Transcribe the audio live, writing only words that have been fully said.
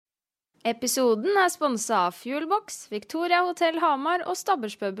Episoden sponset av Fuelbox, Victoria Hotel Hamar og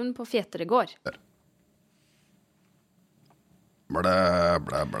Stabburspuben på Fjetregård. Blæ,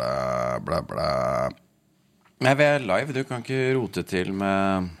 blæ, blæ, blæ, blæ. Nei, vi live, du kan ikke rote til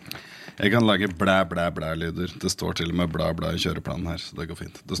med... Jeg kan lage blæ, blæ, blæ lyder. Det står til og med blæ, blæ i kjøreplanen her, så det går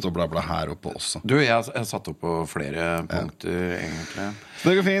fint. Det står blæ, blæ her oppe også. Du, jeg har satt opp på flere punkter, egentlig. Så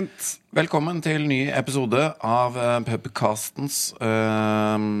det går fint. Velkommen til ny episode av Pubcastens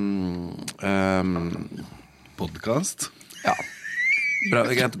Podcast. Ja, bra,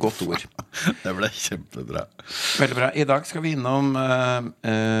 det er et godt ord. Det ble kjempebra. Veldig bra. I dag skal vi innom en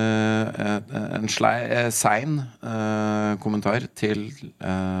sein kommentar til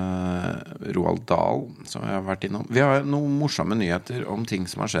Roald Dahl, som vi har vært innom. Vi har noen morsomme nyheter om ting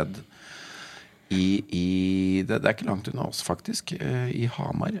som har skjedd det er ikke langt unna oss faktisk, i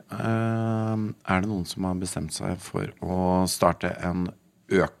Hamar. Er det noen som har bestemt seg for å starte en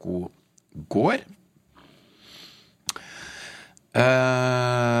økogård?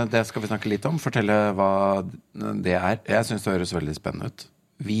 Det skal vi snakke litt om. Fortelle hva det er. Jeg synes det høres veldig spennende ut.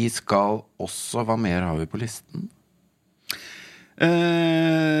 Vi skal også, hva mer har vi på listen?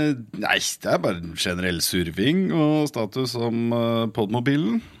 Nei, det er bare en generell surving og status om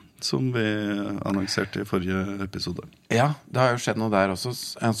podmobilen, som vi annonserte i forrige episode. Ja, det har jo skjedd noe der også.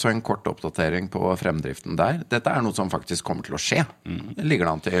 Så en kort oppdatering på fremdriften der. Dette er noe som faktisk kommer til å skje. Det ligger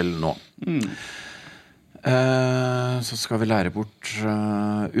det an til nå. Så skal vi lære bort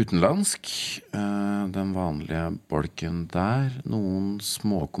utenlandsk, den vanlige bolken der. Noen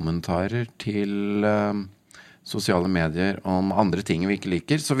småkommentarer til sosiale medier om andre ting vi ikke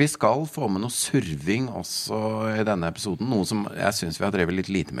liker. Så vi skal få med noe surving også i denne episoden, noe som jeg synes vi har drevet litt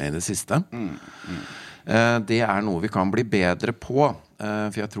lite med i det siste. Det er noe vi kan bli bedre på,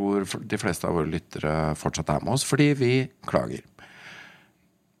 for jeg tror de fleste av våre lyttere fortsatt er med oss, fordi vi klager.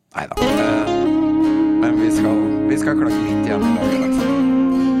 Neida. Men vi skal klage litt igjen i dag.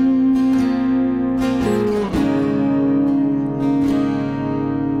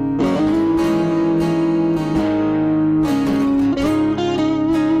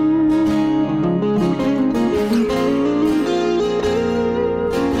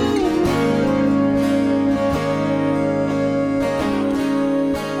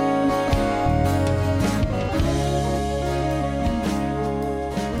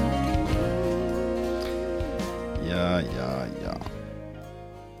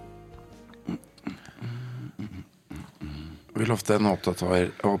 Vi lovte en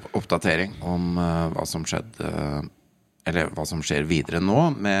oppdatering om hva som skjedde, eller hva som skjer videre nå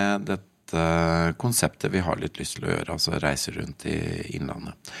med dette konseptet vi har litt lyst til å gjøre, altså reise rundt i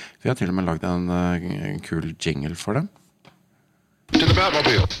innlandet. Vi har til og med laget en kul jingle for dem. To the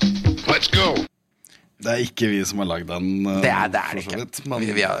Batmobile. Let's go! Det er ikke vi som har lagd den. Det er det ikke.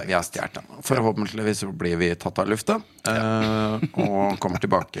 Vi har stjert den. Forhåpentligvis så blir vi tatt av lufta og kommer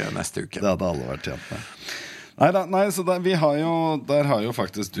tilbake neste uke. Det hadde alle vært tjent med. Nei, så der har jo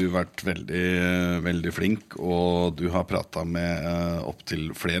faktisk du vært veldig, veldig flink, og du har pratet med opp til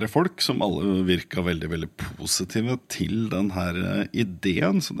flere folk som alle virker veldig, veldig positive til den her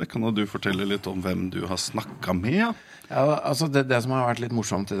ideen, så det kan jo du fortelle litt om hvem du har snakket med. Ja, altså det som har vært litt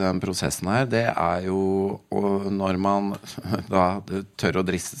morsomt i den prosessen her, det er jo når man da tør å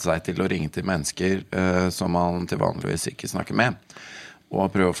driste seg til å ringe til mennesker som man til vanligvis ikke snakker med, og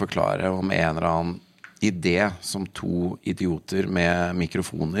prøve å forklare om en eller annen idé som to idioter med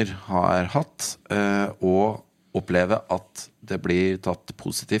mikrofoner har hatt, og oppleve at det blir tatt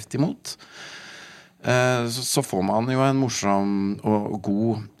positivt imot. Så får man jo en morsom og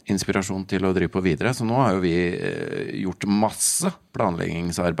god inspirasjon til å drive på videre. Så nå har jo vi gjort masse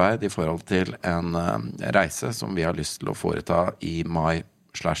planleggingsarbeid i forhold til en reise som vi har lyst til å foreta i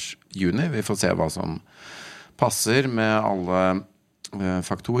mai/juni. Vi får se hva som passer med alle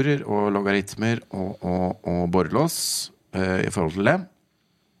faktorer og logaritmer og borrelås i forhold til det.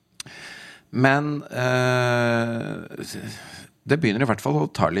 Men det begynner i hvert fall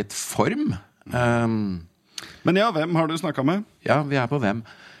å ta litt form. Men ja, hvem har du snakket med? Ja, vi er på hvem.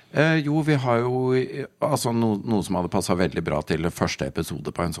 Jo, vi har jo altså noe som hadde passet veldig bra til første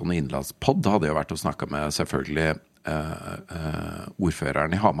episode på en sånn innlandspodd hadde jo vært å snakke med selvfølgelig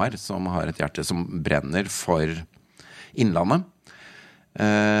ordføreren i Hamar, som har et hjerte som brenner for innlandet.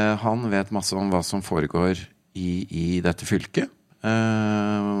 Han vet masse om hva som foregår i dette fylket,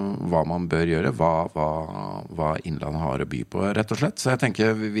 hva man bør gjøre, hva innlandet har å by på, rett og slett. Så jeg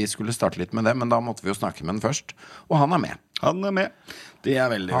tenker vi skulle starte litt med det, men da måtte vi jo snakke med den først. Og han er med. Han er med. Det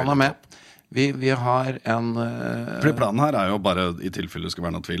er veldig, han er med. Vi har en Fordi planen her er jo bare, i tilfelle det skal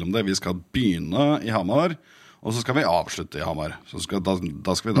være noe tvil om det, vi skal begynne i Hamar, Og så skal vi avslutte i Hamar. Da skal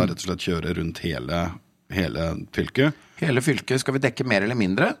vi da rett og slett kjøre rundt hele fylket. Hele fylket skal vi dekke mer eller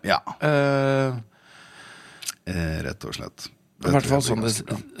mindre. Ja. Rett og slett. I hvert fall sånn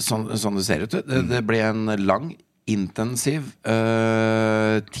det ser ut. Det blir en lang, intensiv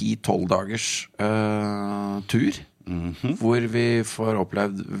 10-12 dagers tur, hvor vi får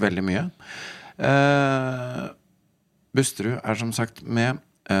opplevd veldig mye. Busterud som sagt med.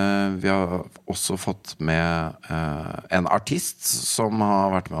 Vi har også fått med en artist som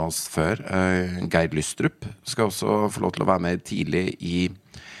har vært med oss før, Geir Lystrup. Skal også få lov til å være med tidlig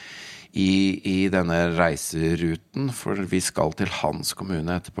i denne reiseruten, for vi skal til hans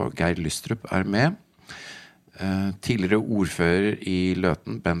kommune etterpå. Geir Lystrup med. Tidligere ordfører i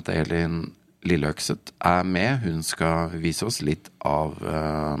Løten, Bent Elin Lilleøkset, med. Hun skal vise oss litt av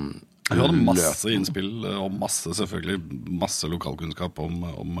Vi hadde masse innspill og masse lokalkunnskap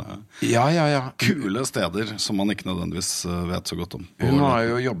om kule steder som man ikke nødvendigvis vet så godt om. Hun har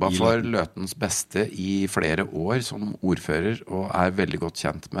jo jobbet for Løtens beste i flere år som ordfører, og veldig godt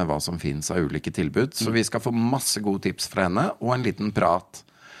kjent med hva som finnes av ulike tilbud. Så vi skal få masse gode tips fra henne, og en liten prat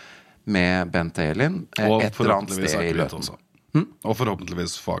med Bent Elin et eller annet sted i Løten også. Og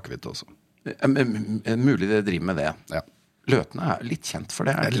forhåpentligvis få akevitt også. Mulig det driver med det. Ja. Løten litt kjent for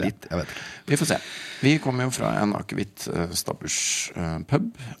det, det litt? Jeg vet ikke. Vi får se. Vi kommer jo fra en akevitt Stabbers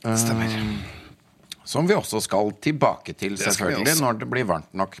pub. Stemmer. Som vi også skal tilbake til, selvfølgelig, når det blir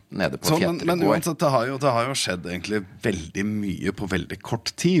varmt nok nede på Fjetter. Men uansett, det har jo skjedd egentlig veldig mye på veldig kort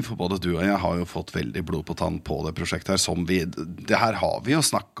tid, for både du og jeg har jo fått veldig blod på tann på det prosjektet her, det her har vi jo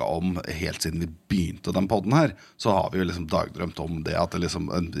snakket om helt siden vi begynte den podden her, så har vi jo liksom dagdrømt om det, at det liksom,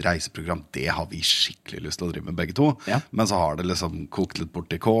 en reiseprogram, det har vi skikkelig lyst til å drive med begge to, men så har det liksom kokt litt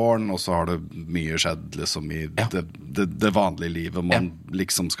bort i kåren, og så har det mye skjedd liksom i det vanlige livet man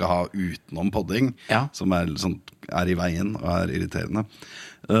liksom skal ha utenom podding, som i veien og irriterende.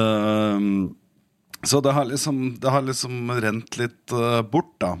 Så det har liksom rent litt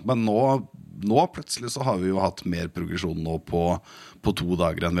bort da. Men nå plutselig så har vi jo hatt mer progresjon nå på 2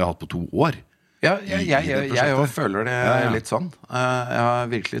 dager enn vi har hatt på 2 år. Ja, jeg føler det litt sånn. Jeg har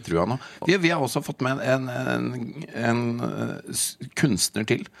virkelig trua nå. Vi har også fått med en kunstner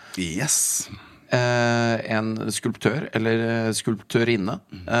til. Yes. En skulptør eller skulptørinne,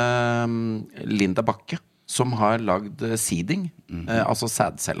 Linda Bakke, som har lagd seeding, altså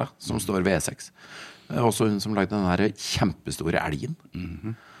sædcella som står ved E6. Også hun som lagde den her kjempestore elgen.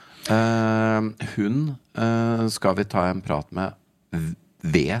 Hun skal vi ta en prat med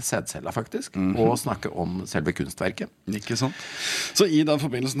ved sædcella faktisk, og snakke om selve kunstverket. Ikke sant? Så i den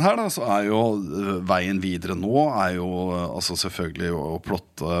forbindelsen her da, så jo veien videre nå jo altså selvfølgelig å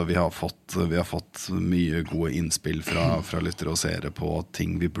plotte. Vi har fått mye gode innspill fra lyttere og seere på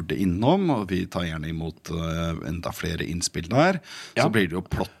ting vi burde innom, og vi tar gjerne imot enda flere innspill der. Så blir det jo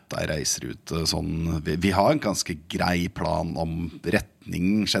plotte reiserute sånn. Vi har en ganske grei plan om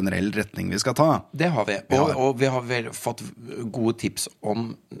generell retning vi skal ta. Det har vi, og vi har vel fått gode tips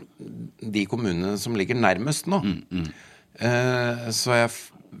om de kommunene som ligger nærmest nå. Så jeg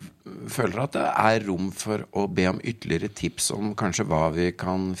føler at det rom for å be om ytterligere tips om kanskje hva vi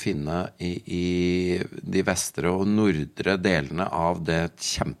kan finne i de vestre og nordre delene av det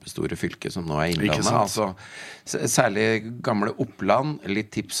kjempestore fylket som nå Innlandet. Altså, særlig gamle Oppland,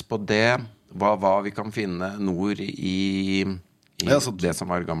 litt tips på det, hva vi kan finne nord i det som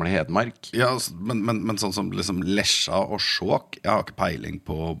var gamle Hedmark. Ja, men sånn som liksom Lesja og Skjåk, jeg har ikke peiling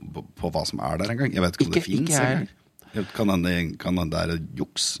på hva som der en gang. Jeg vet ikke om det finnes engang. Kan hende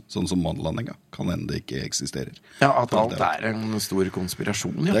juks, sånn som månelandinga. Kan hende det ikke eksisterer. Ja, at alt en stor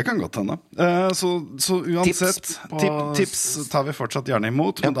konspirasjon, ja. Det kan godt hende. Så uansett, tips tar vi fortsatt gjerne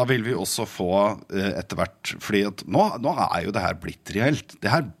imot, men da vil vi også få etter hvert, fordi at nå jo det her blitt reelt.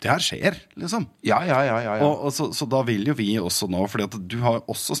 Det her skjer, liksom. Ja. Og så da vil jo vi også nå, fordi at du har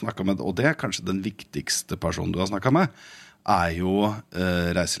også snakket med, og det kanskje den viktigste personen du har snakket med, jo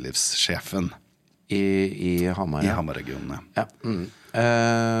reiselivssjefen. I Hamar, I Hamar-regionen,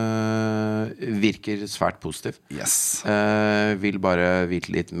 virker svært positiv. Yes. Vil bare vite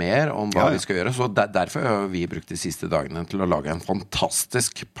litt mer om hva vi skal gjøre. Så derfor har vi brukt de siste dagene til å lage en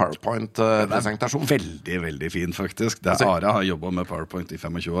fantastisk PowerPoint-presentasjon. Veldig, veldig fin faktisk. Are har jobbet med PowerPoint i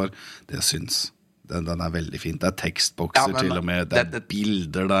 25 år. Det syns. Den veldig fin. Det tekstbokser til og med. Det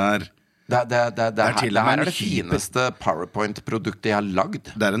bilder der. Det det fineste PowerPoint-produktet jeg har lagd.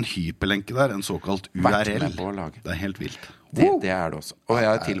 Det en hyperlenke der, en såkalt URL. Det helt vilt. Det det også. Og jeg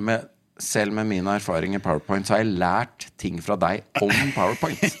har til og med selv med min erfaring i PowerPoint, så har jeg lært ting fra deg om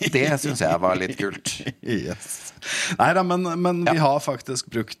PowerPoint. Det synes jeg var litt kult. Yes. Neida, men vi har faktisk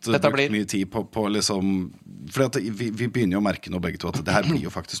brukt mye tid på liksom, for vi begynner jo å merke nå begge to at det her blir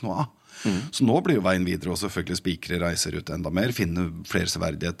jo faktisk noe av. Så nå blir jo veien videre, og selvfølgelig spikere reiser ut enda mer, finne flere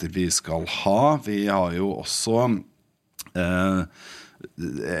severdigheter vi skal ha. Vi har jo også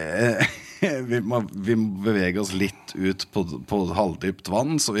vi må bevege oss litt ut på halvdypt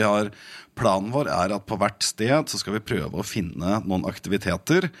vann, så planen vår at på hvert sted så skal vi prøve å finne noen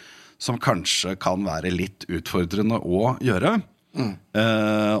aktiviteter som kanskje kan være litt utfordrende å gjøre.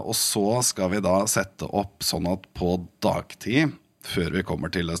 Og så skal vi da sette opp sånn at på dagtid, før vi kommer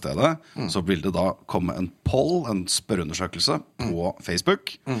til det stedet, så vil det da komme en poll, en spørreundersøkelse på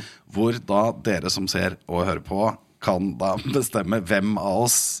Facebook, hvor da dere som ser og hører på kan da bestemme hvem av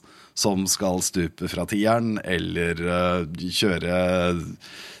oss som skal stupe fra tieren, eller kjøre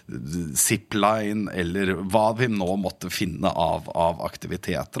zipline, eller hva vi nå måtte finne av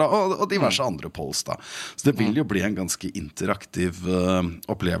aktiviteter, og diverse andre polls da. Så det vil jo bli en ganske interaktiv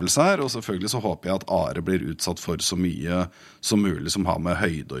opplevelse her, og selvfølgelig så håper jeg at Are blir utsatt for så mye som mulig som har med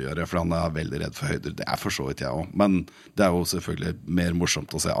høyde å gjøre, for han veldig redd for høyder. Det for så vidt jeg også, men det jo selvfølgelig mer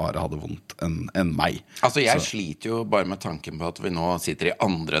morsomt å se Are hadde vondt enn meg. Altså jeg sliter jo bare med tanken på at vi nå sitter i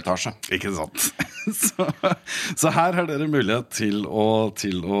andre etasje. Ikke sant? Så her har dere mulighet til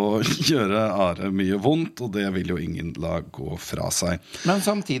å gjøre Are mye vondt, og det vil jo ingen la gå fra seg. Men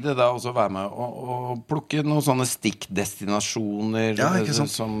samtidig da også være med og plukke noen sånne stikkdestinasjoner. Ja, ikke sant?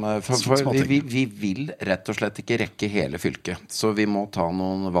 For vi vil rett og slett ikke rekke hele fylket. Så vi må ta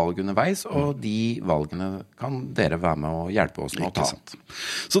noen valg underveis, og de valgene kan dere være med og hjelpe oss med å ta.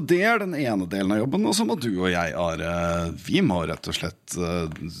 Så det den ene delen av jobben, og så må du og jeg, Are, vi må rett og slett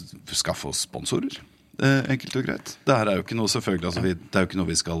skaffe oss sponsorer. Enkelt og greit. Det her jo ikke noe selvfølgelig, altså det jo ikke noe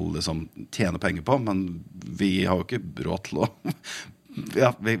vi skal liksom tjene penger på, men vi har jo ikke råd til å vi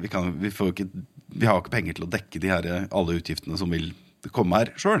har jo ikke penger til å dekke de her alle utgiftene som vil komme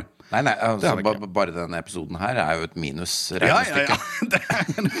her selv. Nei, altså, bare denne episoden her jo et minusregnestykke. Det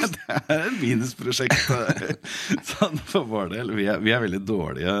et minusprosjekt sånn for vår del. Vi veldig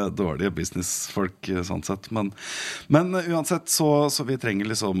dårlige businessfolk sånn sett, men uansett så vi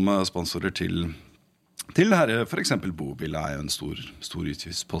trenger liksom sponsorer til her, for eksempel bobil jo en stor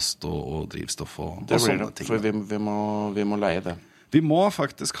utgiftspost og drivstoff og sånne ting. For vi må leie det. Vi må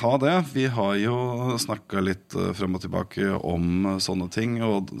faktisk ha det. Vi har jo snakket litt frem og tilbake om sånne ting,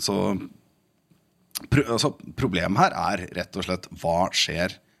 og så problemet her rett og slett hva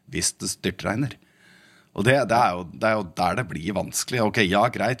skjer hvis det styrtregner. Og det jo der det blir vanskelig. Ok, ja,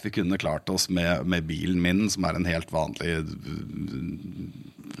 greit, vi kunne klart oss med bilen min, som en helt vanlig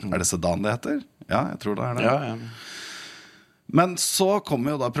det sedan det heter? Ja, jeg tror det det. Ja. Men så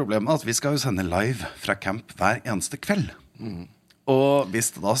kommer jo da problemet at vi skal jo sende live fra camp hver eneste kveld. Og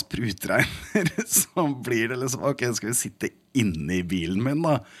hvis det da sprutregner, så blir det liksom, ok, skal vi sitte inne i bilen min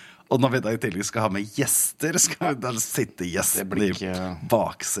da? Og når vi da i tillegg skal ha med gjester, skal vi da sitte gjestene i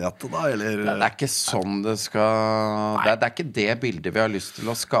baksetet da, eller? Det ikke sånn det skal... Det ikke det bildet vi har lyst til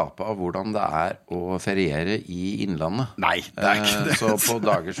å skape av hvordan det å feriere i innlandet. Nei, det ikke det. Så på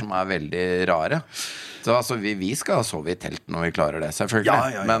dager som veldig rare. Så altså, vi skal sove i telt når vi klarer det, selvfølgelig.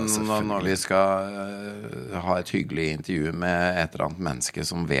 Ja, men selvfølgelig. Når vi skal ha et hyggelig intervju med et eller annet menneske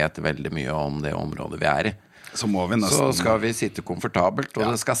som vet veldig mye om det området vi i, så må vi nesten... Så skal vi sitte komfortabelt, og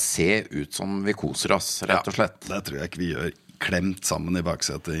det skal se ut som vi koser oss, rett og slett. Det tror jeg ikke vi gjør klemt sammen i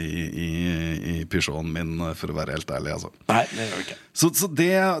baksetet i Peugeoten min, for å være helt ærlig, altså. Nei, det gjør vi ikke. Så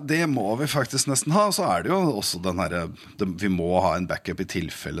det må vi faktisk nesten ha, og så det jo også den her, vi må ha en backup i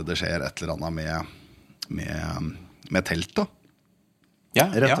tilfelle det skjer et eller annet med telt da.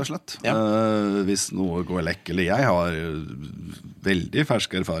 Rett og slett. Hvis noe går lekk, eller jeg har veldig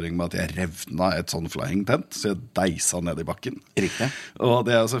fersk erfaring med at jeg revna et sånn flying tent, så jeg deisa ned i bakken. Riktig. Og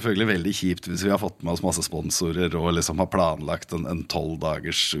det selvfølgelig veldig kjipt hvis vi har fått med oss masse sponsorer og liksom har planlagt en 12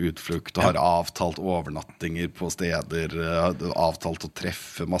 dagers utflukt og har avtalt overnattinger på steder, avtalt å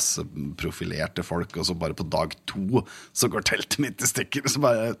treffe masse profilerte folk, og så bare på dag 2 så går teltet mitt i stykker, så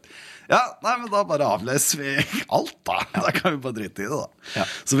bare... Ja, nei, men da bare avleser vi alt da. Da kan vi bare drite i det da. Ja.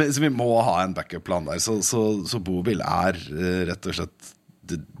 Så vi må ha en backup-plan der. Så bobil rett og slett,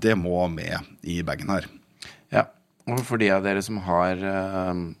 det må med i bagen her. Ja, og for de av dere som har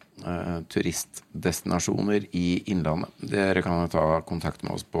turistdestinasjoner i innlandet, dere kan jo ta kontakt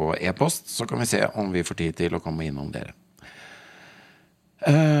med oss på e-post, så kan vi se om vi får tid til å komme innom dere.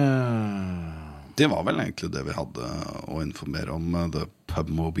 Det var vel egentlig det vi hadde å informere om The Pub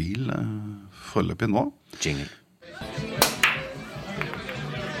Mobil foreløpig nå. Jingle.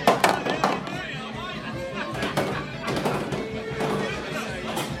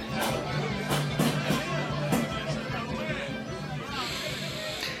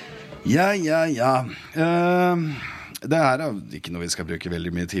 Ja. Det er ikke noe vi skal bruke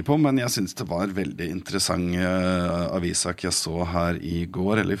veldig mye tid på, men jeg synes det var veldig interessant avissak jeg så her i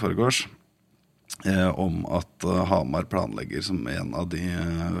går, eller i forgårs, om at Hamar planlegger som en av de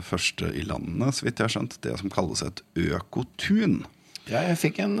første i landene, så vidt jeg har skjønt, det som kalles et økotun. Ja, jeg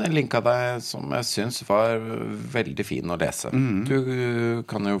fikk en link av deg som jeg synes var veldig fin å lese. Du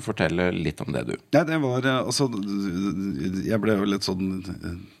kan jo fortelle litt om det, du. Ja, det var altså, jeg ble jo litt sånn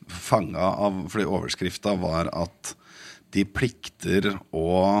fanget av, fordi overskriften var at de plikter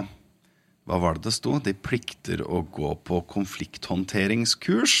å, hva var det stod? De plikter å gå på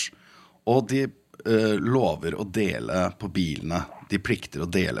konflikthåndteringskurs, og de lover å dele på bilene. De plikter å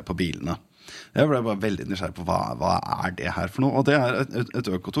dele på bilene. Jeg ble bare veldig nysgjerrig på hva er det her for noe? Og det er et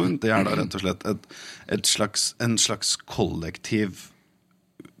økotun. Det er da rett og slett en slags kollektivt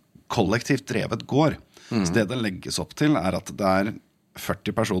drevet gård. Så det den legges opp til er at det er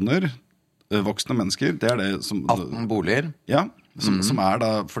 40 personer, voksne mennesker. Det er det som 18 boliger. Ja, som er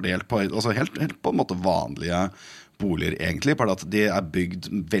da fordelt på, altså helt på en måte vanlige boliger egentlig, bare at de er bygd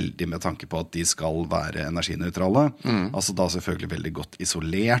veldig med tanke på at de skal være energinøytrale. Altså da selvfølgelig veldig godt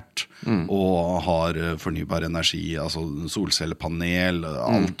isolert, og har fornybar energi, altså solcellepanel,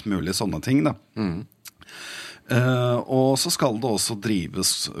 alt mulig sånne ting da. Og så skal det også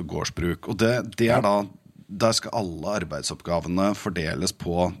drives gårdsbruk, og det er da der skal alle arbeidsoppgavene fordeles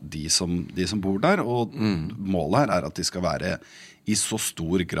på de som bor der, og målet her er at de skal være i så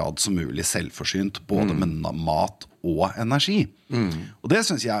stor grad som mulig selvforsynt, både med mat og energi. Og det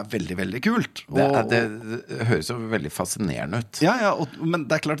synes jeg er veldig, veldig kult. Det høres jo veldig fascinerende ut. Ja, men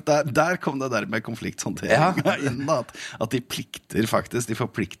det er klart, der kom det der med konflikthåndtering inn, da, at de plikter faktisk, de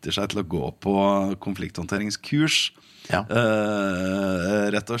forplikter seg til å gå på konflikthåndteringskurs,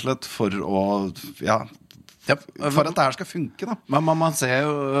 rett og slett, for at det her skal funke da. Men man ser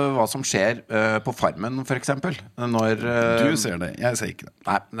jo hva som skjer på farmen for eksempel når, Du ser det, jeg ser ikke det.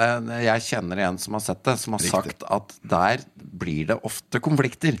 Nei, jeg kjenner en som har sett det, som har sagt at der blir det ofte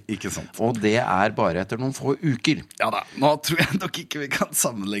konflikter. Ikke sant. Og det er bare etter noen få uker. Ja da, nå tror jeg nok ikke vi kan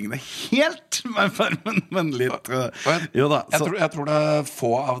sammenligne helt med farmen, men litt jo da. Jeg tror det er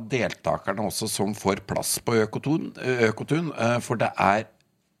få av deltakerne også som får plass på økotun, for det er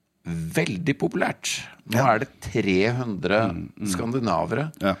veldig populært. Nå er det 300 skandinavere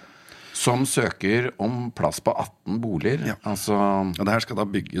som søker om plass på 18 boliger. Altså, det her skal da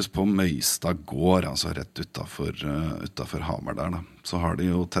bygges på Møystad gård, altså rett utenfor Hamar der da. Så har de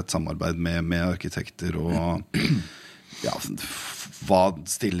jo tett samarbeid med arkitekter og hva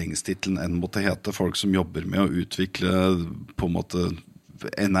stillingstitlen enn måtte hete, folk som jobber med å utvikle på en måte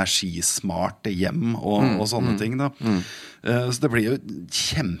energismarte hjem og sånne ting da. Så det blir jo et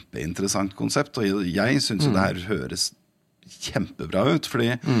kjempeinteressant konsept, og jeg synes jo det her høres kjempebra ut,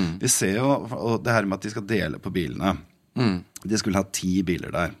 fordi vi ser jo det her med at de skal dele på bilene. De skulle ha 10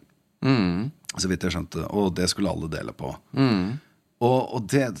 biler der, så vidt jeg skjønte, og det skulle alle dele på. Og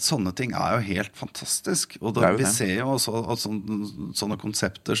sånne ting er jo helt fantastisk, og vi ser jo også at sånne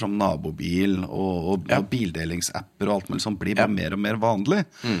konsepter som nabobil og bildelingsappar og alt mulig sånt blir bare mer og mer vanlig.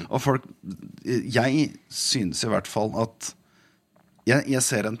 Og jeg synes i hvert fall at jeg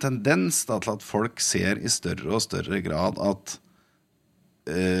ser en tendens da, til at folk ser i større og større grad at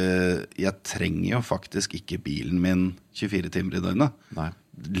jeg trenger jo faktisk ikke bilen min 24 timer i døgnet. Nei.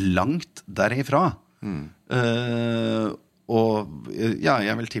 Langt derifra. Og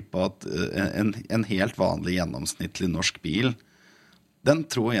jeg vil tippe at en helt vanlig gjennomsnittlig norsk bil, den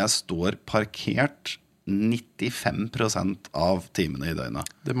tror jeg står parkert 95% av timene i døgnet.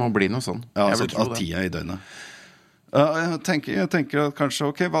 det må bli noe sånn. Ja, Jeg altså vil tro av det. tida i døgnet. Jeg tenker at kanskje,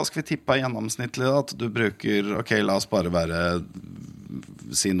 ok, hva skal vi tippe gjennomsnittlig? At du bruker, ok, la oss bare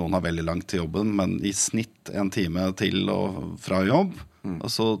si noen har veldig langt til jobben, men i snitt 1 time til og fra jobb,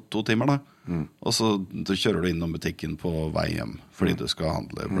 altså 2 timer da. Og så kjører du innom butikken på vei hjem, fordi du skal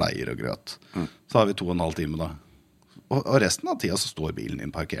handle bleier og grøt. Så har vi 2,5 timer da. Og resten av tida så står bilen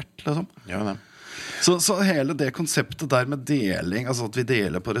din parkert, liksom. Ja, det. Så hele det konseptet der med deling, altså at vi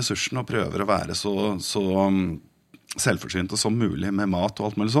deler på ressursene og prøver å være så selvforsynte som mulig med mat og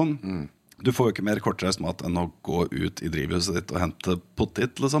alt mulig sånn. Du får jo ikke mer kortreist mat enn å gå ut i drivhuset ditt og hente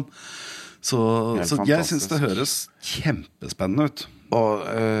potet, liksom. Så jeg synes det høres kjempespennende ut. Og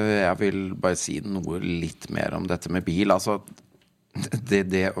jeg vil bare si noe litt mer om dette med bil. Altså,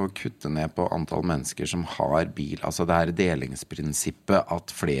 det å kutte ned på antall mennesker som har bil, altså det er delingsprinsippet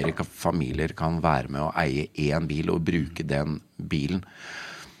at flere familier kan være med å eie en bil og bruke den bilen.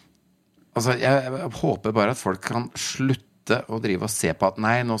 Altså, jeg håper bare at folk kan slutte å drive og se på at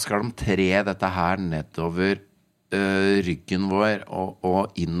nei, nå skal de tre dette her nedover ryggen vår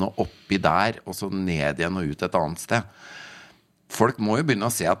og inn og oppi der, og så ned igjen og ut et annet sted. Folk må jo begynne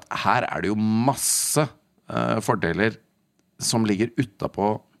å se at her det jo masse fordeler som ligger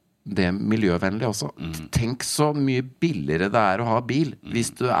utenpå det miljøvennlige også. Tenk så mye billigere det å ha bil hvis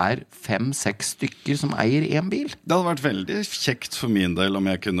du 5-6 stykker som eier en bil. Det hadde vært veldig kjekt for min del om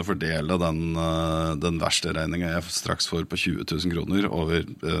jeg kunne fordele den verste regningen jeg straks får på 20 000 kroner over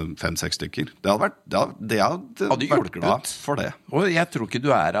 5-6 stykker. Det hadde vært glad for det. Og jeg tror ikke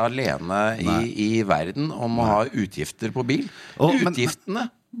du alene i verden om å ha utgifter på bil. Utgiftene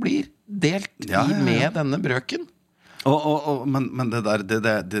blir delt med denne brøken. Men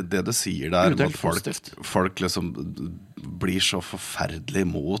det du sier der at folk liksom blir så forferdelig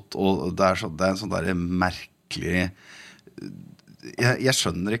imot, og det en sånn der merkelig jeg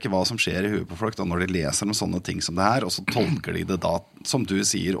skjønner ikke hva som skjer i huet på folk da, når de leser noen sånne ting som det her, og så tolker de det da, som du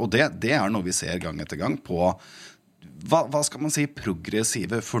sier, og det noe vi ser gang etter gang på hva skal man si,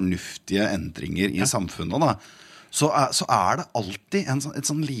 progressive, fornuftige endringer i samfunnet da. Så det alltid et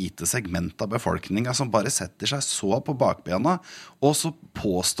sånn lite segment av befolkningen som bare setter seg så på bakbena, og så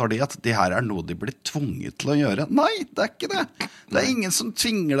påstår de at det her noe de blir tvunget til å gjøre. Nei, det ikke det. Det ingen som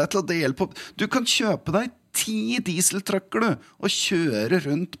tvinger deg til å dele på. Du kan kjøpe deg 10 dieseltrucker du, og kjøre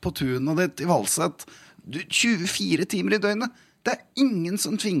rundt på tunet ditt i Valset 24 timer i døgnet. Det ingen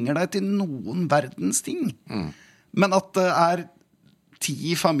som tvinger deg til noen verdens ting. Men at det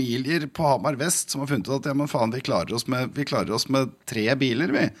 10 familier på Hamar Vest som har funnet ut at ja, men faen, vi klarer oss med 3 biler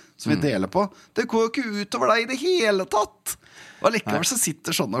som vi deler på. Det går jo ikke utover deg i det hele tatt. Og likevel så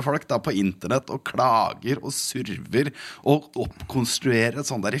sitter sånne folk da på internett og klager og surver og oppkonstruerer et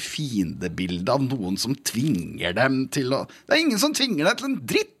sånn der fiendebilde av noen som tvinger dem til å... Det ingen som tvinger deg til en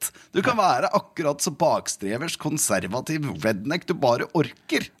dritt! Du kan være akkurat så bakstrevers, konservativ redneck du bare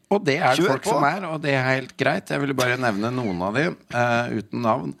orker. Og det det folk som og det helt greit. Jeg ville bare nevne noen av dem uten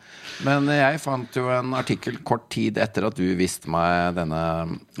navn. Men jeg fant jo en artikkel kort tid etter at du visste meg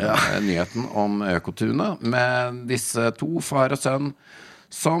denne nyheten om Økotunet, med disse 2, far og sønn,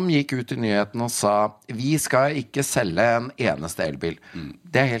 som gikk ut i nyheten og sa vi skal ikke selge en eneste elbil.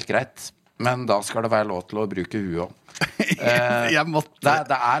 Det helt greit, men da skal det være lov til å bruke huet også.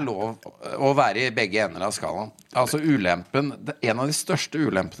 Det lov å være i begge ender av skalaen. Altså ulempen, en av de største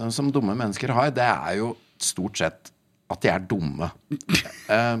ulempene som dumme mennesker har, det jo stort sett at de dumme.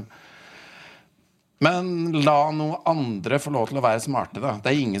 Men la noen andre få lov til å være smarte da.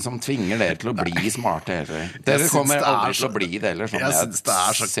 Det ingen som tvinger dere til å bli smarte heller. Dere kommer aldri til å bli det heller, som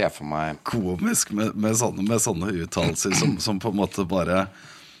jeg ser for meg. Komisk med sånne uttalelser som på en måte bare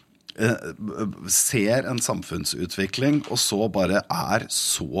ser en samfunnsutvikling og så bare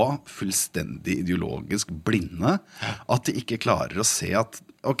så fullstendig ideologisk blinde at de ikke klarer å se at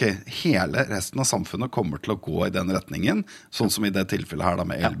ok, hele resten av samfunnet kommer til å gå i den retningen, sånn som i det tilfellet her da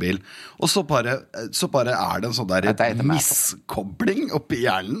med elbil, og så bare det en sånn der miskobling oppi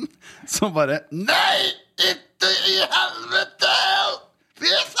hjernen som bare nei, ikke i helvete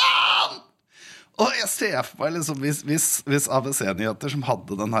fy faen. Og jeg ser for meg liksom, hvis ABC-nyheter som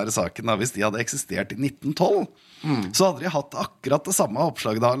hadde denne saken da, hvis de hadde eksistert i 1912 så hadde de hatt akkurat det samme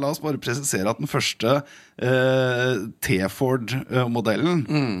oppslaget da. La oss bare presisere at den første T-Ford-modellen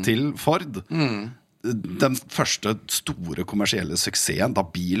til Ford den første store kommersielle suksessen da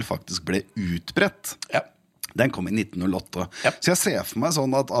bil faktisk ble utbredt den kom i 1908 så jeg ser for meg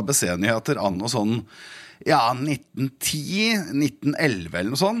sånn at ABC-nyheter anno sånn 1910, 1911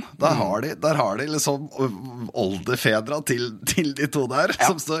 eller noe sånt. Der har de liksom oldefedra til de 2 der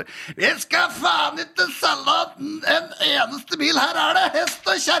som står vi skal faen ikke selge en eneste bil, her det hest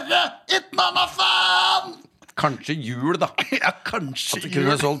og kjerre, ikke mann av faen! Kanskje jul da. Ja, kanskje at du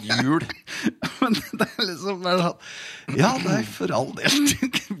kunne solgt jul. Men det liksom ja, det for all del.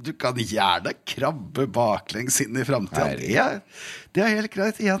 Du kan gjerne krabbe baklengs inn i fremtiden. Det helt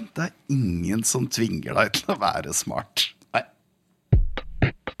greit igjen. Det ingen som tvinger deg til å være smart. Nei.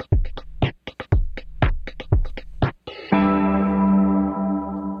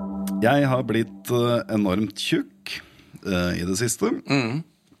 Jeg har blitt enormt tjukk i det siste.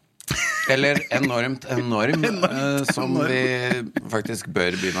 Eller enorm, som vi faktisk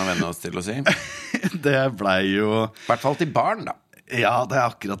bør begynne å venne oss til å si. Det ble jo I hvert fall til barn da. Ja, det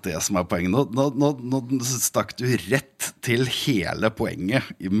akkurat det som poenget. Nå stakk du rett til hele poenget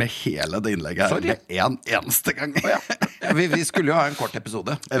med hele det innlegget her med en eneste gang. Vi skulle jo ha en kort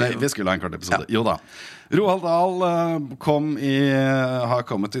episode. Vi skulle ha en kort episode, jo da. Roald Dahl har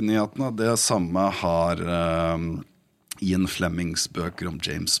kommet i nyhetene. Det samme har Ian Flemings bøker om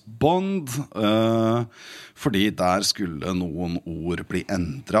James Bond, fordi der skulle noen ord bli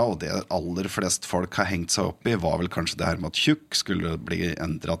endret, og det aller flest folk har hengt seg opp i var vel kanskje det her med at tjukk skulle bli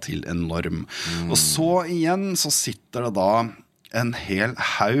endret til enorm. Og så igjen så sitter det da en hel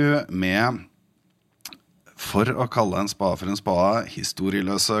haug med, for å kalle en spade for en spade,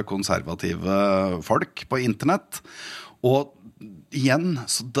 historieløse, konservative folk på internett, og igjen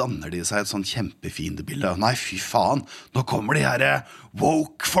så danner de seg et sånn kjempefiende bilde. Nei, fy faen, nå kommer de her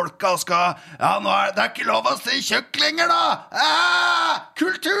woke-folka og skal, ja, nå det ikke lov å si tjukk lenger da!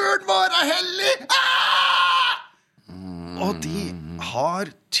 Kulturen vår hellig! Og de har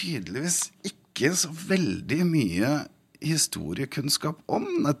tydeligvis ikke så veldig mye historiekunnskap om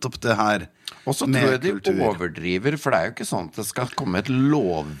nettopp det her. Og så tror jeg de overdriver, for det jo ikke sånn at det skal komme et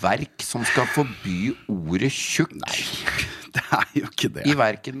lovverk som skal forby ordet tjukk. Nei, det jo ikke det. I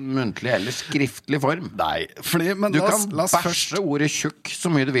hverken muntlig eller skriftlig form. Nei, fordi, men du kan bæsje ordet tjukk så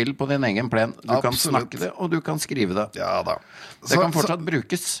mye du vil på din egen plen. Du kan snakke det, og du kan skrive det. Ja da. Det kan fortsatt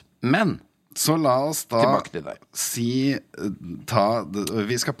brukes, men så la oss da si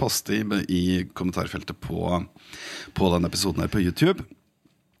vi skal poste i kommentarfeltet på den episoden her på YouTube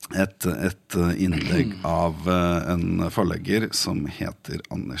et innlegg av en forlegger som heter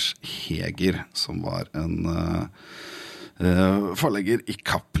Anders Heger, som var en forlegger i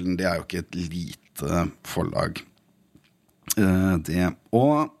Cappelen. Det jo ikke et lite forlag, det.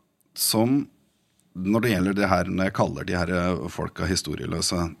 Og som, når det gjelder det her, når jeg kaller de her folka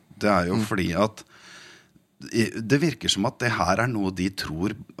historieløse, det jo fordi at det virker som at det her noe de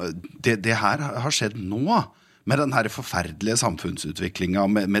tror det her har skjedd nå med den her forferdelige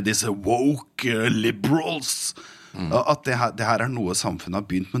samfunnsutviklingen med disse woke liberals, at det her noe samfunnet har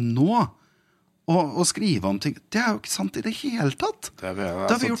begynt med nå og skrive om ting. Det jo ikke sant i det hele tatt. Det har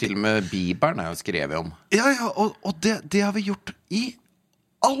vi gjort. Til og med Bibelen jo skrevet om. Ja, og det har vi gjort i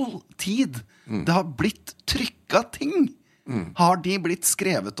all tid. Det har blitt trykket ting. Har de blitt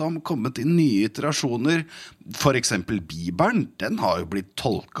skrevet om, kommet i nye iterasjoner? For eksempel Bibelen, den har jo blitt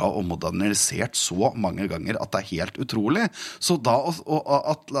tolket og modernisert så mange ganger at det helt utrolig. Så da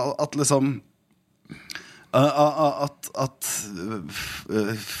at liksom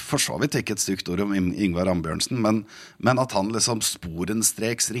for så vidt ikke et stygt ord om Ingvar Ambjørnsen, men at han liksom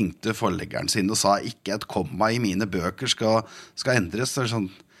sporenstreks ringte forleggeren sin og sa ikke et komma i mine bøker skal endres, så sånn.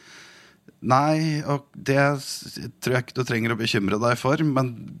 Nei, og det tror jeg ikke du trenger å bekymre deg for,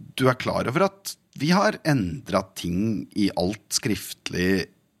 men du klar over at vi har endret ting i alt skriftlig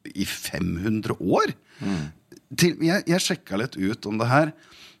i 500 år. Jeg sjekket litt ut om det her.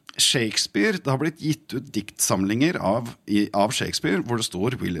 Shakespeare, det har blitt gitt ut diktsamlinger av Shakespeare, hvor det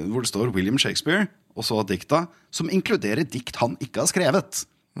står William Shakespeare, og så dikta, som inkluderer dikt han ikke har skrevet.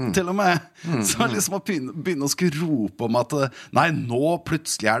 Til og med så liksom å begynne å skulle rope om at nei, nå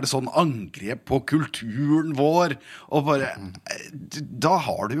plutselig det sånn angrep på kulturen vår, og bare da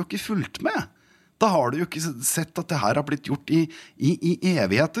har du jo ikke fulgt med. Da har du jo ikke sett at det her har blitt gjort i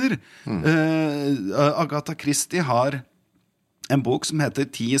evigheter. Agatha Christie har en bok som heter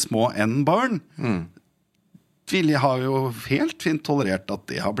 10 små N-barn. Vi har jo helt fint tolerert at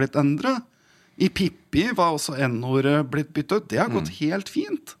det har blitt endret. I Pippi var også N-ordet blitt byttet ut. Det har gått helt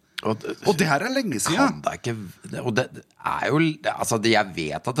fint. Og det her lenge siden. Kan det ikke, og det jo altså, jeg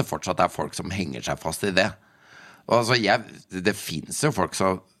vet at det fortsatt folk som henger seg fast i det. Og altså, det finnes jo folk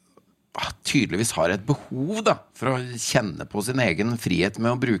som tydeligvis har et behov da, for å kjenne på sin egen frihet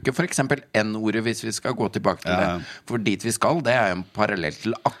med å bruke for eksempel N-ordet, hvis vi skal gå tilbake til det. For dit vi skal, det en parallell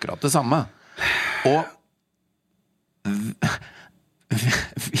til akkurat det samme. Og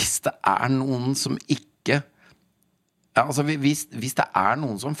hvis det noen som ikke altså hvis det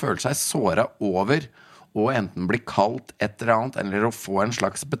noen som føler seg såret over å enten bli kalt et eller annet, eller å få en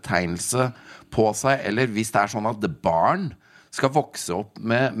slags betegnelse på seg, eller hvis det sånn at barn skal vokse opp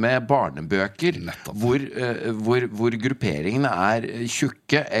med barnebøker hvor grupperingene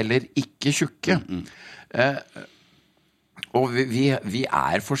tjukke eller ikke tjukke, og vi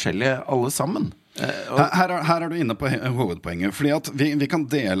forskjellige alle sammen. Her du inne på hovedpoenget, fordi at vi kan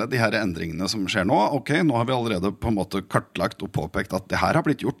dele de her endringene som skjer nå. Ok, nå har vi allerede på en måte kartlagt og påpekt at det her har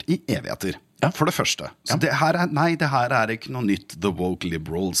blitt gjort i evigheter. For det første. Så det her ikke noe nytt. The woke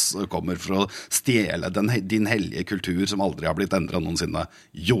liberals kommer for å stjele din hellige kultur som aldri har blitt endret noensinne.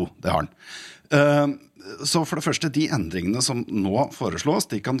 Jo, det har den. Så for det første, de endringene som nå foreslås,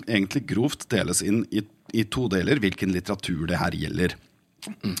 de kan egentlig grovt deles inn i 2 deler, hvilken litteratur det her gjelder.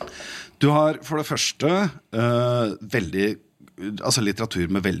 Du har for det første litteratur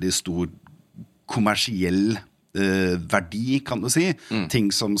med veldig stor kommersiell verdi, kan du si.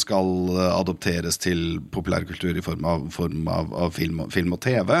 Ting som skal adopteres til populærkultur i form av film og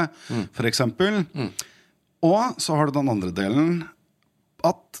TV, for eksempel. Og så har du den andre delen,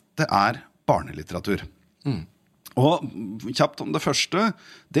 at det barnelitteratur. Og kjapt om det første,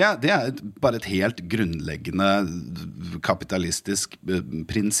 det bare et helt grunnleggende kapitalistisk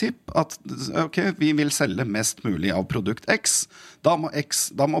prinsipp, at ok, vi vil selge mest mulig av produkt X, da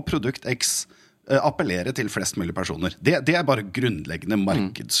må produkt X appellere til flest mulig personer. Det bare grunnleggende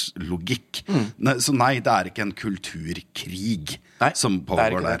markedslogikk. Så nei, det ikke en kulturkrig som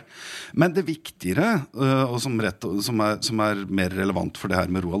pågår der. Men det viktigere, og som mer relevant for det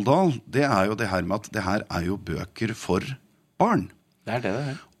her med Roald Dahl, det jo det her med at det her jo bøker for barn. Det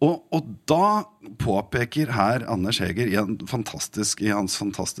det. Og da påpeker her Anders Heger i hans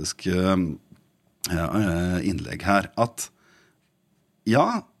fantastiske innlegg her, at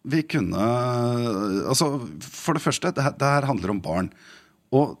ja, vi kunne altså, for det første, det her handler om barn,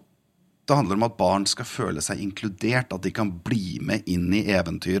 og det handler om at barn skal føle seg inkludert, at de kan bli med inn i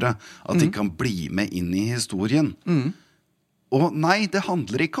eventyret, at de kan bli med inn i historien. Og nei, det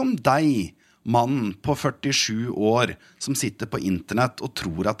handler ikke om deg, mannen på 47 år som sitter på internett og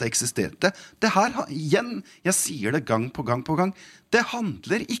tror at det eksisterer. Det her, igjen, jeg sier det gang på gang, det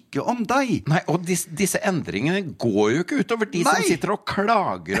handler ikke om deg. Nei, og disse endringene går jo ikke utover de som sitter og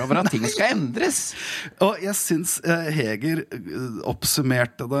klager over at ting skal endres. Og jeg synes Heger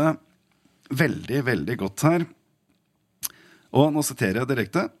oppsummerte det veldig, veldig godt her. Og nå siterer jeg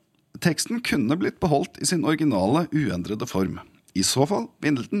direkte. Teksten kunne blitt beholdt i sin originale, uendrede form. I så fall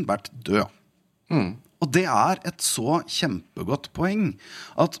ville den vært død. Og det et så kjempegodt poeng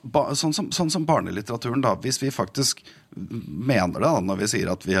at sånn som barnelitteraturen da, hvis vi faktisk mener det da, når vi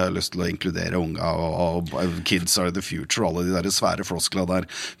sier at vi har lyst til å inkludere unga og kids are the future, alle de der svære floskler der,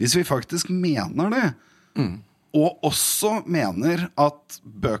 hvis vi faktisk mener det, og også mener at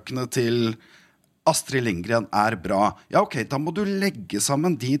bøkene til Astrid Lindgren bra. Ja, ok, da må du legge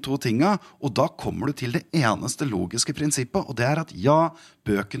sammen de to tinga, og da kommer du til det eneste logiske prinsippet, og det at ja,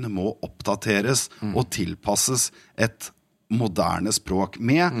 bøkene må oppdateres og tilpasses et moderne språk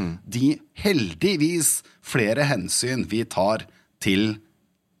med de heldigvis flere hensyn vi tar til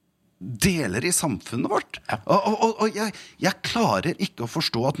deler i samfunnet vårt. Og jeg klarer ikke å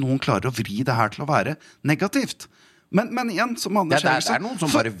forstå at noen klarer å vri det her til å være negativt. Men igjen, som Anders Heger sier... Det noen som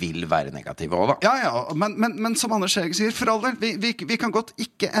bare vil være negative også, da. Ja, men som Anders Heger sier, for all del, vi kan godt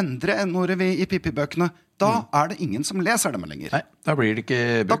ikke endre n-ordet i Pippi-bøkene. Da det ingen som leser dem lenger. Nei, da blir det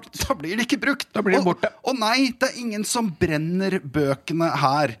ikke brukt. Da blir det ikke brukt. Da blir det borte. Og nei, det ingen som brenner bøkene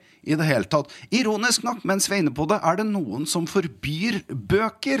her i det hele tatt. Ironisk nok, mens vi inne på det, det noen som forbyr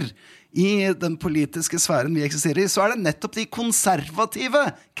bøker i den politiske sfæren vi eksisterer i, så det nettopp de konservative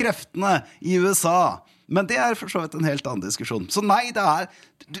kreftene i USA. Men det for så vidt en helt annen diskusjon. Så nei, det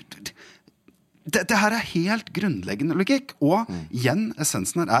her helt grunnleggende logikk. Og igjen,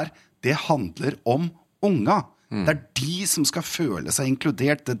 essensen her det handler om unga. Det de som skal føle seg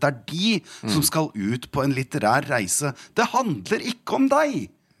inkludert. Det de som skal ut på en litterær reise. Det handler ikke om deg.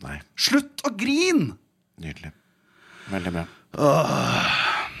 Nei. Slutt å grine! Nydelig. Veldig bra.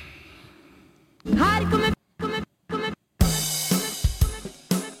 Her kommer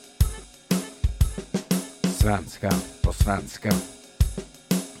Svenska på svenska.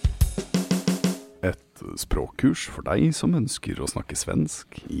 Et språkkurs for deg som ønsker å snakke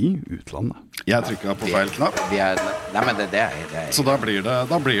svensk i utlandet. Jeg trykket på feil knapp. Nei, men det Så da blir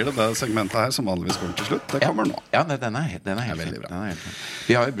det segmentet her som vanligvis kommer til slutt. Det kommer nå. Ja, den helt veldig bra.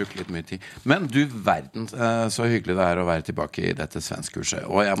 Vi har jo brukt litt mye tid. Men du verden, så hyggelig det å være tilbake i dette svenskkurset.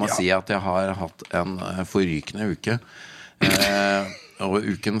 Og jeg må si at jeg har hatt en forrykende uke.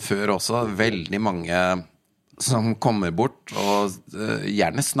 Og uken før også, veldig mange som kommer bort og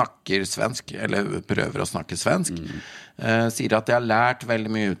gjerne snakker svensk, eller prøver å snakke svensk, sier at de har lært veldig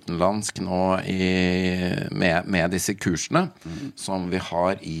mye utenlandsk nå med disse kursene som vi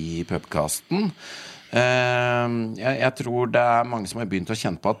har i Pubcasten. Jeg tror det mange som har begynt å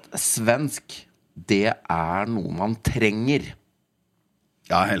kjenne på at svensk, det noe man trenger.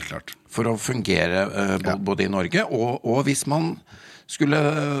 Ja, helt klart. For å fungere både i Norge, og hvis man skulle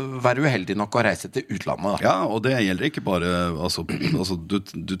være uheldig nok å reise til utlandet da. Ja, og det gjelder ikke bare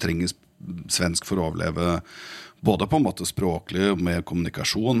du trenger svensk for å overleve både på en måte språklig med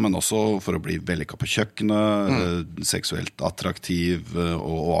kommunikasjon, men også for å bli vellykket på kjøkkenet, seksuelt attraktiv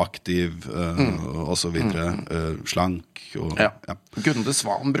og aktiv, og så videre, slank. Og, ja. Gunde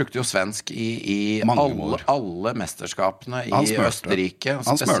Svan brukte jo svensk i alle mesterskapene i Østerrike.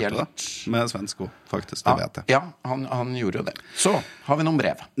 Han smørte det med svensk også, faktisk, det vet jeg. Ja, han gjorde jo det. Så, har vi noen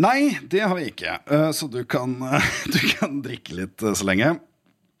brev? Nei, det har vi ikke. Så du kan drikke litt så lenge.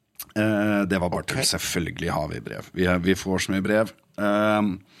 Det var bare til. Selvfølgelig har vi brev. Vi får så mye brev.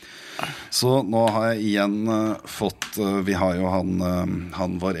 Så nå har jeg igjen fått Vi har jo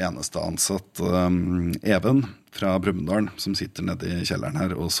han vår eneste ansatt, Even fra Brumunddal, som sitter nede i kjelleren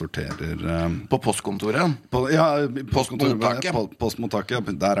her og sorterer På postkontoret?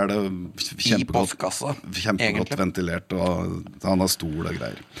 Postmottaket. Der det kjempegodt ventilert, og han har stol og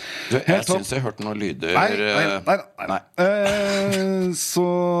greier. Jeg synes jeg hørte noen lyder. Nei. Så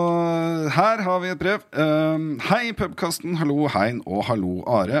her har vi et brev. Hei pubkasten, hallo Hein og hallo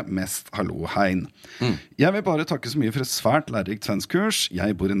Are. Mest hallo Hein. Jeg vil bare takke så mye for et svært lærerikt svenskkurs.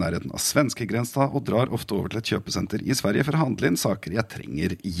 Jeg bor i nærheten av svenskegrensa og drar ofte over til et kjøpesenter i Sverige for å handle inn saker jeg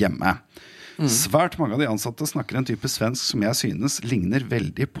trenger hjemme. Svært mange av de ansatte snakker en type svensk som jeg synes ligner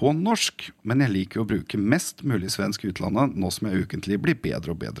veldig på norsk, men jeg liker å bruke mest mulig svensk i utlandet nå som jeg ukentlig blir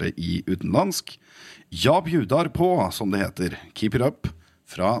bedre og bedre i utenlandsk. Ja, bjudar på, som det heter. Keep it up.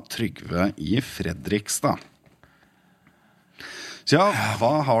 Fra Trygve i Fredrikstad. Så ja,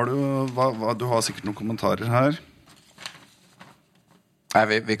 hva har du? Du har sikkert noen kommentarer her. Nei,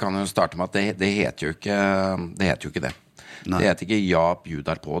 vi kan jo starte med at det heter jo ikke det. Nei. Det heter ikke Ja,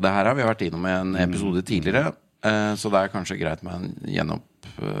 bjudar på. Det her har vi vært innom i en episode tidligere, så det er kanskje greit med en jeg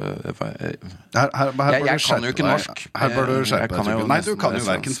kan jo ikke norsk. Her bør du skjerpe deg. Nei, du kan jo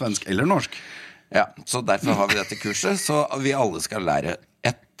hverken svensk eller norsk. Ja, så derfor har vi dette kurset, så vi alle skal lære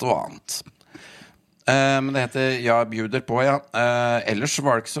et og annet. Men det heter Ja, bjuder på, ja. Ellers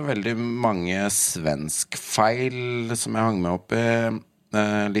var det ikke så veldig mange svenskfeil som jeg hang med opp i.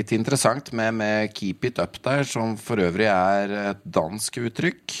 Litt interessant med keep it up der, som for øvrig er et dansk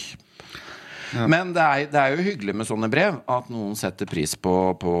uttrykk. Ja. Men det er jo hyggelig med sånne brev, at noen setter pris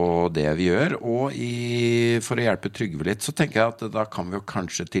på det vi gjør. Og for å hjelpe Trygve litt, så tenker jeg at da kan vi jo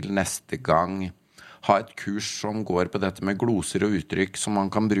kanskje til neste gang ha et kurs som går på dette med gloser og uttrykk som man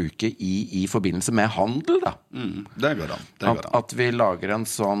kan bruke i forbindelse med handel, da. Det går an. At vi lager en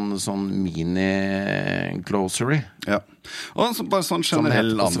sånn mini-glossary. Ja. Og bare sånn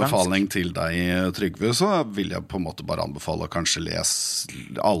generell anbefaling til deg, Trygve, så vil jeg på en måte bare anbefale å kanskje lese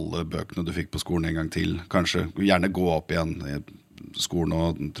alle bøkene du fikk på skolen en gang til. Kanskje gjerne gå opp igjen i skolen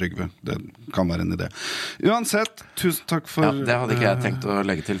og Trygve. Det kan være en idé. Uansett, tusen takk for... Ja, det hadde ikke jeg tenkt å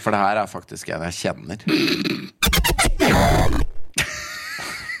legge til, for det her er faktisk en jeg kjenner.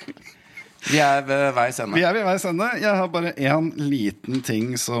 Vi er ved veis ende. Jeg har bare en liten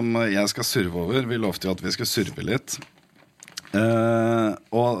ting som jeg skal surve over. Vi lovte jo at vi skal surve litt.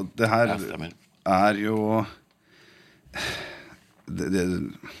 Og det her er jo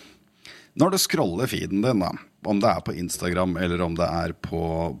når du scroller feeden din, da, om det er på Instagram eller om det er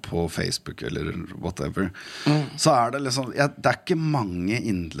på Facebook eller whatever, så er det liksom det er ikke mange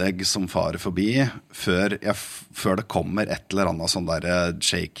innlegg som farer forbi før det kommer et eller annet sånn der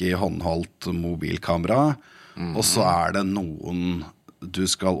shaky håndholdt mobilkamera, og så er det noen du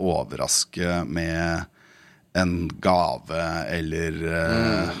skal overraske med en gave, eller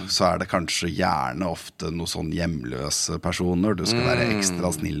så er det kanskje gjerne ofte noen sånn hjemløse personer du skal være ekstra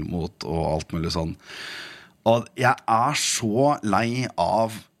snill mot og alt mulig sånn. Og jeg er så lei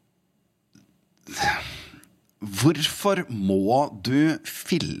av hvorfor må du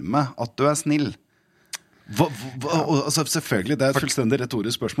filme at du er snill? Altså, selvfølgelig, det er et fullstendig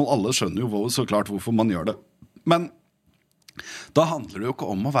retorisk spørsmål. Alle skjønner jo så klart hvorfor man gjør det. Men da handler det jo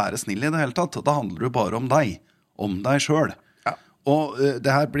ikke om å være snill i det hele tatt. Da handler det jo bare om deg selv. Og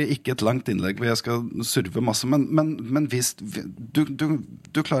det her blir ikke et langt innlegg hvor jeg skal surve masse, men hvis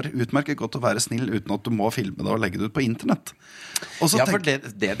du klarer utmerket godt å være snill uten at du må filme det og legge det ut på internett. Ja, for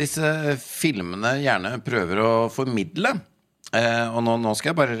det disse filmene gjerne prøver å formidle, og nå skal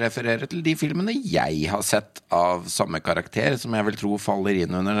jeg bare referere til de filmene jeg har sett av samme karakter, som jeg vil tro faller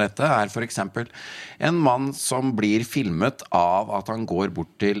inn under dette, er for eksempel en mann som blir filmet av at han går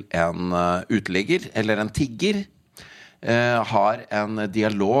bort til en uteligger, eller en tigger, har en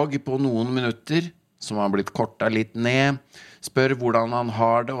dialog på noen minutter som har blitt kortet litt ned, spør hvordan han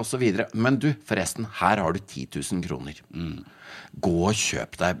har det og så videre. Men du, forresten, her har du 10 000 kroner. Gå og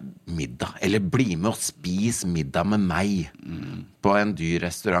kjøp deg middag, eller bli med og spis middag med meg på en dyr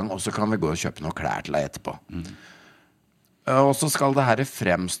restaurant, og så kan vi gå og kjøpe noe klær til deg etterpå. Og så skal det her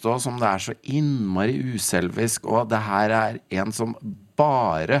fremstå som det så innmari uselvisk, og det her en som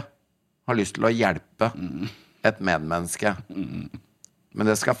bare har lyst til å hjelpe et medmenneske. Men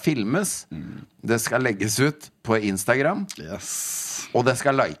det skal filmes, det skal legges ut på Instagram, og det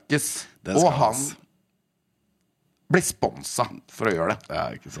skal likes, og han blir sponset for å gjøre det. Ja,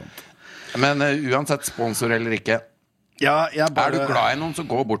 ikke sant. Men uansett sponsor eller ikke, du glad i noen, så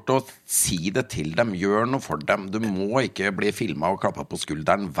gå bort og si det til dem, gjør noe for dem. Du må ikke bli filmet og klappet på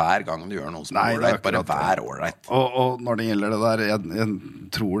skulderen hver gang du gjør noe som er ålreit, bare vær ålreit. Og når det gjelder det der, jeg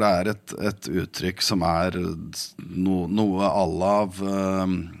tror det et uttrykk som noe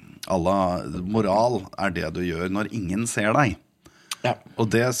alla moral det du gjør når ingen ser deg. Ja. Og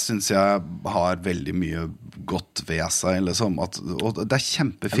det synes jeg har veldig mye godt ved seg liksom, og det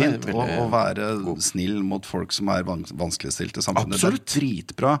kjempefint å være snill mot folk som vanskeligstilt i samfunnet. Absolutt. Det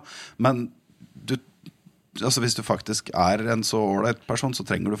dritbra, men hvis du faktisk en så ålreit person, så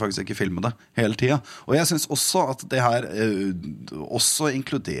trenger du faktisk ikke filme det hele tiden. Og jeg synes også at det her også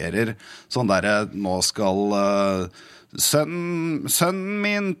inkluderer sånn der, nå skal sønnen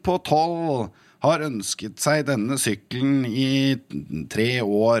min på 12 har ønsket seg denne syklen i 3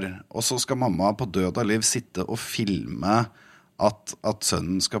 år, og så skal mamma på død og liv sitte og filme at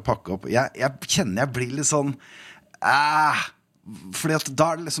sønnen skal pakke opp. Jeg kjenner jeg blir litt sånn fordi at da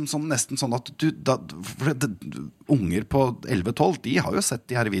det liksom sånn, nesten sånn at unger på 11-12, de har jo sett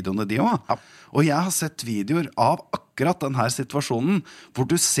de her videoene de også. Ja. Og jeg har sett videoer av akkurat den her situasjonen, hvor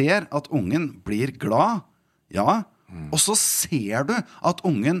du ser at ungen blir glad, og så ser du at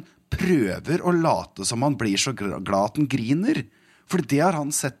ungen prøver å late som han blir så glad at han griner. For det har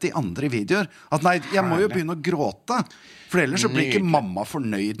han sett i andre videoer. At nei, jeg må jo begynne å gråte. For ellers så blir ikke mamma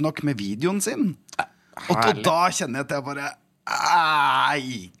fornøyd nok med videoen sin. Og da kjenner jeg at jeg bare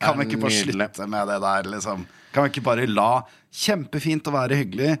kan vi ikke bare slutte med det der liksom? Kan vi ikke bare kjempefint å være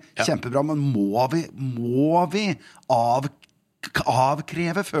hyggelig, kjempebra, men må vi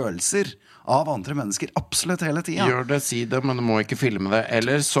avkreve følelser av andre mennesker absolutt hele tiden? Gjør det, si det, men du må ikke filme det.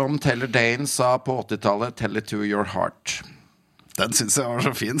 Eller som Teller Dane sa på 80-tallet, tell it to your heart. Den synes jeg var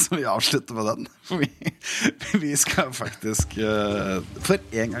så fin, så vi avslutter med den. Vi skal faktisk for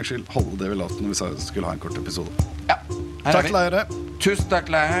en gangs skyld holde det vi lovte når vi skulle ha en kort episode. Ja. Takk til dere. Tusen takk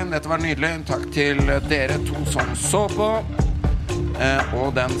til deg, dette var nydelig. Takk til dere to som så på, og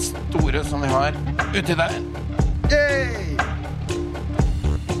den store som vi har uti der. Yay!